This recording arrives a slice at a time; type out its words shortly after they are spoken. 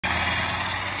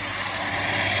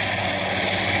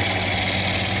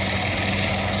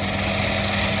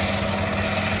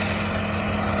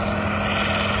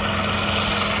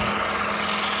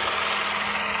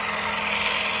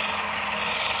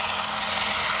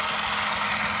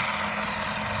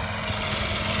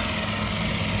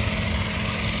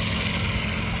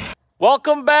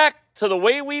Welcome back to the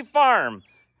way we farm.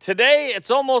 Today, it's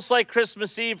almost like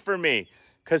Christmas Eve for me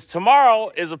because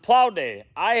tomorrow is a plow day.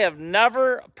 I have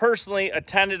never personally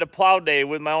attended a plow day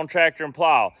with my own tractor and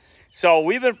plow. So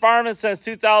we've been farming since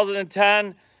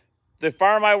 2010. The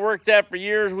farm I worked at for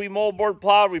years, we moldboard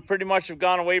plowed. We pretty much have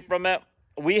gone away from it.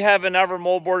 We haven't ever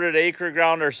moldboarded an acre of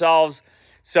ground ourselves.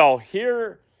 So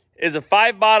here is a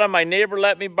 5-bottom my neighbor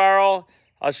let me borrow.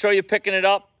 I'll show you picking it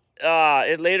up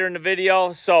later in the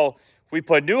video. So we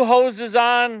put new hoses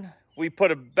on. We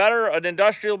put an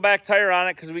industrial back tire on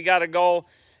it because we got to go,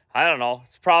 I don't know,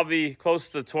 it's probably close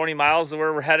to 20 miles to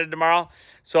where we're headed tomorrow.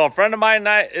 So a friend of mine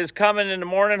is coming in the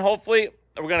morning, hopefully.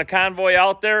 We're going to convoy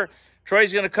out there.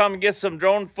 Troy's going to come and get some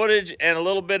drone footage and a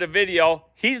little bit of video.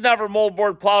 He's never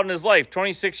moldboard plowed in his life.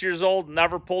 26 years old,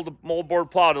 never pulled a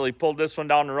moldboard plow till he pulled this one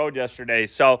down the road yesterday.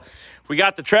 So we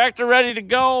got the tractor ready to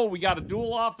go. We got a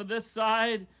dual off of this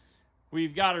side.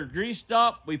 We've got her greased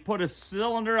up. We put a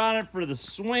cylinder on it for the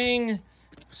swing.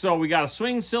 So we got a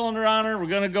swing cylinder on her. We're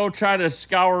going to go try to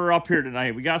scour her up here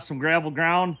tonight. We got some gravel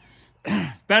ground.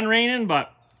 It's been raining,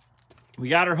 but we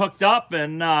got her hooked up,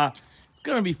 and it's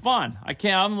going to be fun.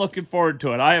 I'm looking forward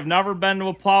to it. I have never been to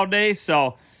a plow day,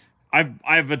 so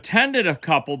I've attended a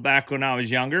couple back when I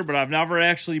was younger, but I've never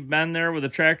actually been there with a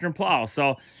tractor and plow.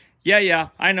 So, yeah,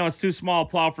 I know it's too small a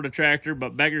plow for the tractor,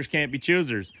 but beggars can't be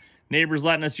choosers. Neighbors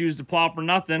letting us use the plow for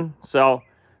nothing, so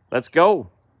let's go.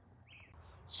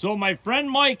 So my friend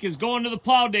Mike is going to the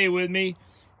plow day with me.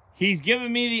 He's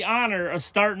given me the honor of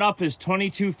starting up his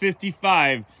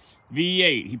 2255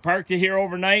 V8. He parked it here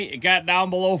overnight. It got down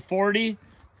below 40.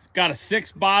 It's got a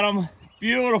 6-bottom,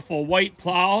 beautiful white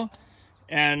plow.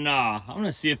 And I'm going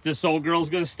to see if this old girl's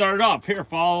going to start up. Here,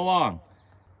 follow along.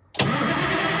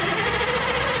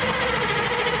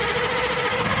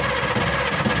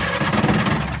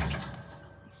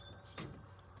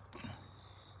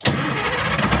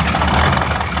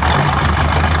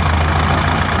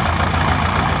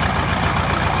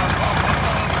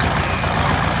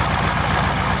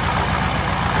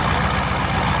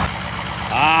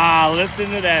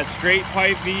 Listen to that straight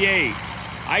pipe V8.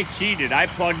 I cheated. I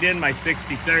plugged in my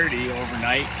 6030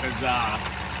 overnight because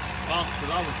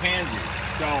all the pansies.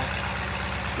 So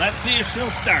let's see if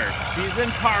she'll start. She's in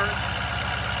park.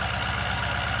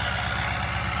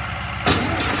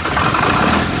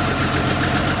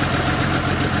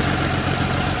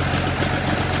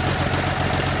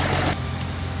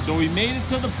 So we made it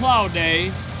to the plow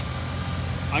day.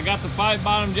 I got the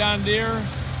 5-bottom John Deere.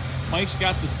 Mike's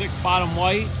got the 6-bottom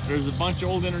white. There's a bunch of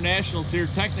old Internationals here.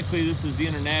 Technically, this is the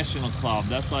International Club.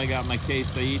 That's why I got my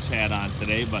case they each had on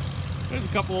today. But there's a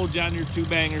couple old John Deere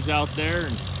 2-bangers out there,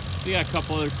 and we got a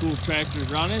couple other cool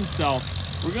tractors running. So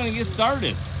we're going to get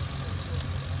started.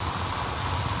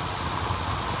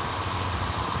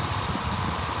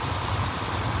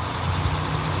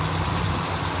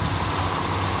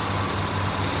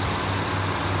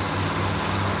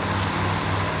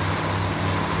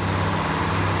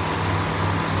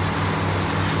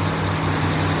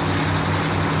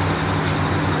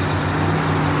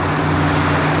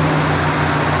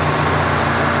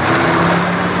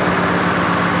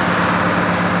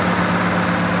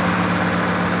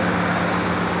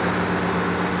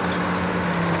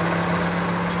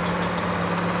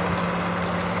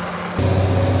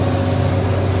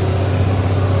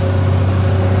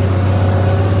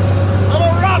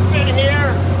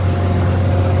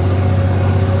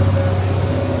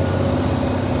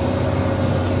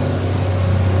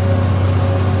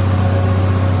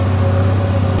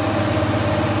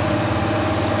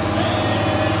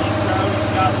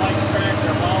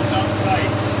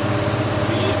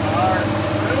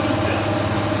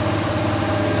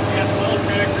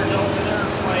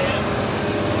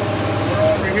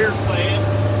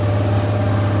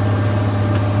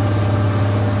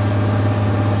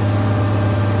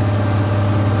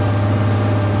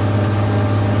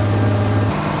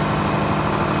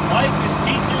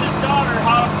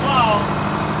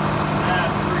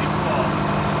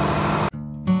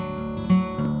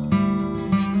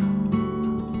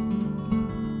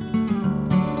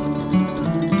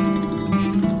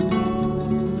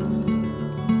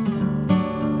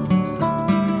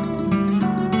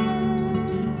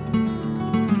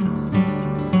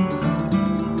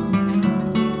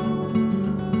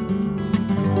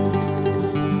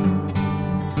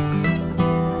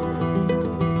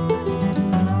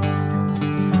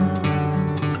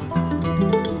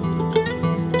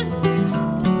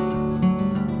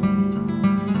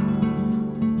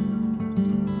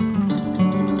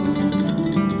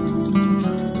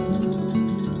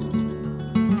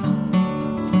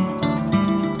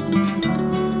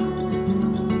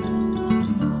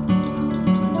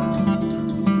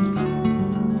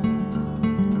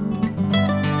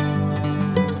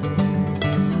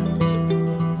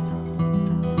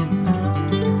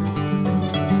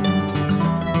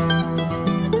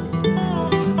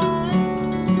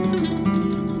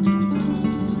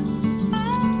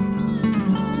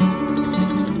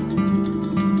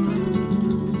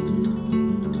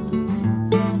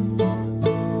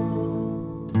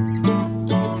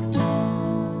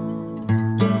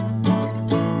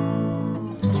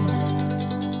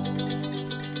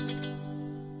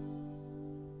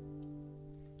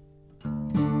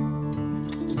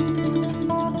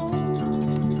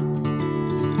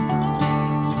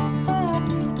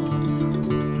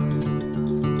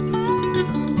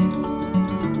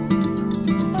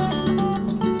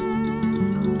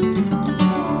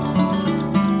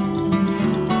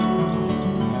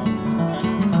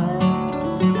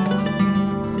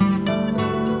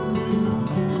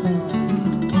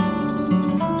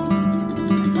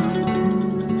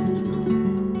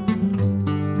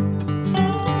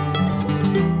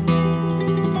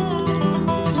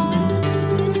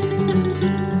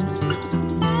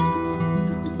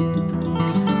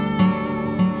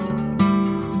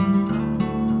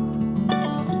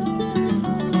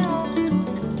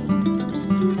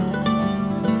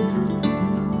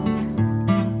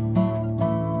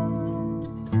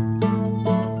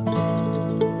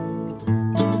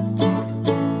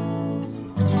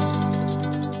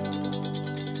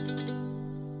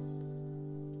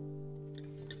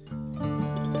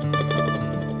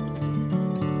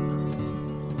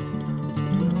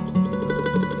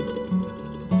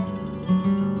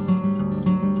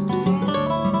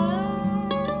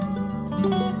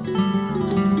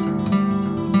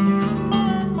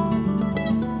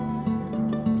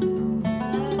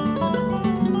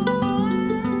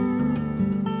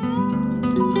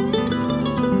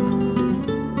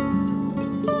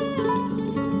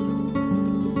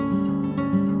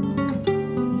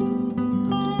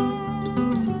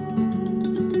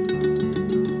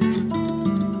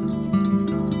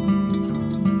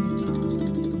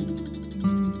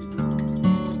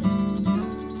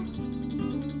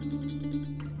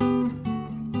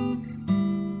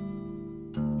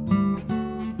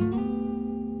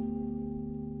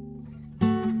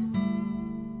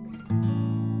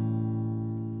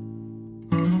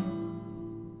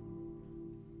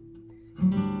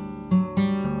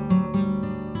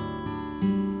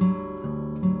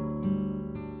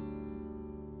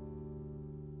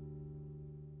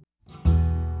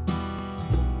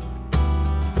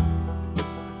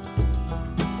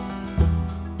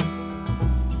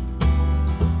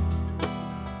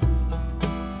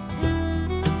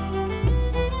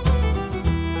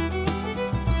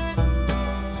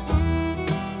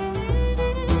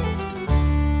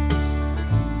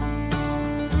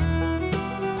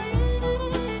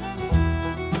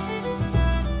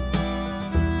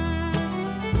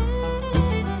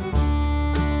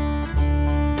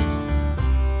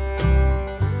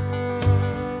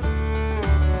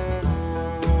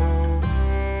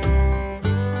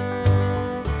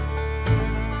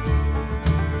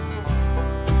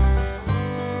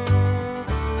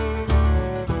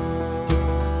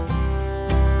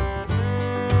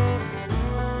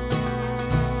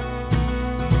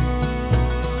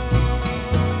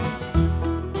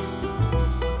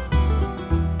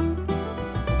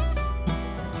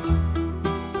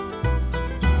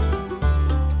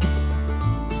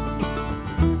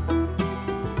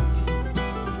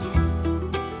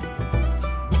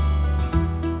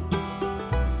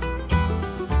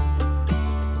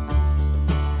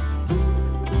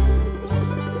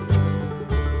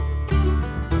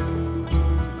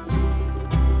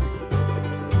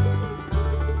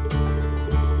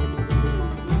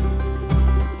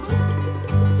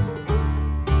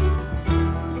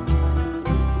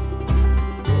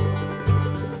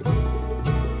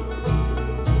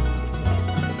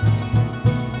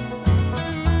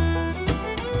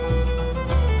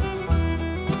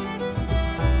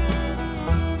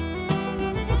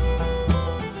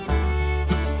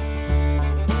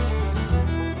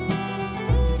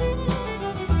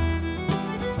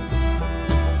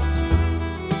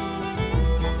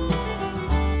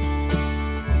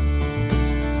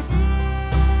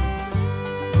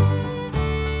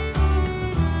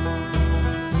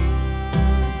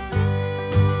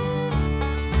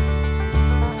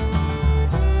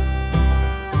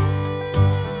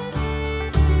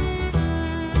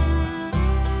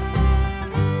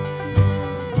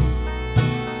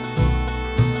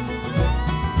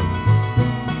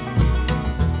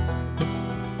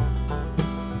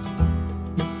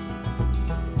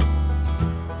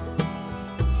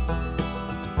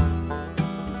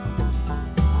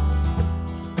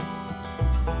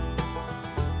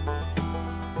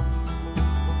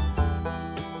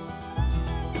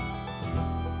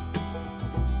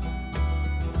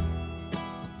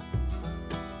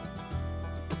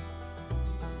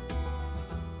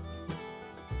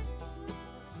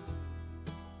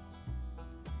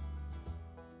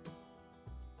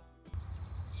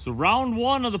 So round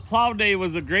one of the plow day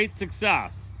was a great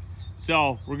success.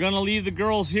 So we're gonna leave the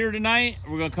girls here tonight.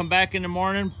 We're gonna come back in the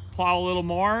morning, plow a little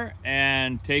more,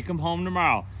 and take them home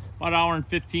tomorrow. About an hour and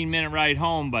 15-minute ride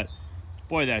home, but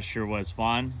boy, that sure was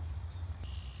fun.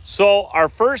 So our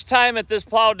first time at this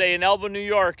plow day in Elba, New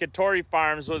York at Torrey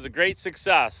Farms was a great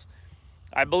success.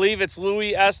 I believe it's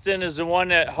Louis Eston is the one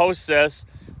that hosts this.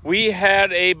 We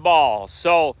had a ball.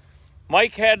 So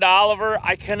Mike had the Oliver.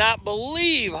 I cannot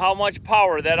believe how much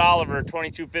power that Oliver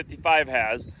 2255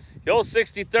 has. The old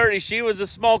 6030, she was a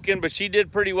smoking, but she did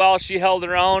pretty well. She held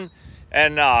her own.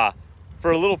 And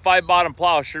for a little 5-bottom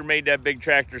plow, sure made that big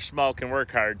tractor smoke and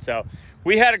work hard. So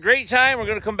we had a great time. We're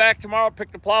going to come back tomorrow,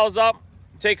 pick the plows up,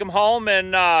 take them home.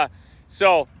 And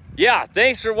so, yeah,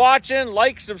 thanks for watching.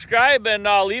 Like, subscribe, and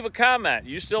leave a comment.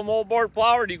 You still moldboard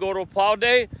plow, or do you go to a plow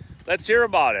day? Let's hear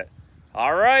about it.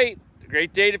 All right.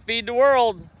 Great day to feed the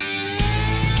world.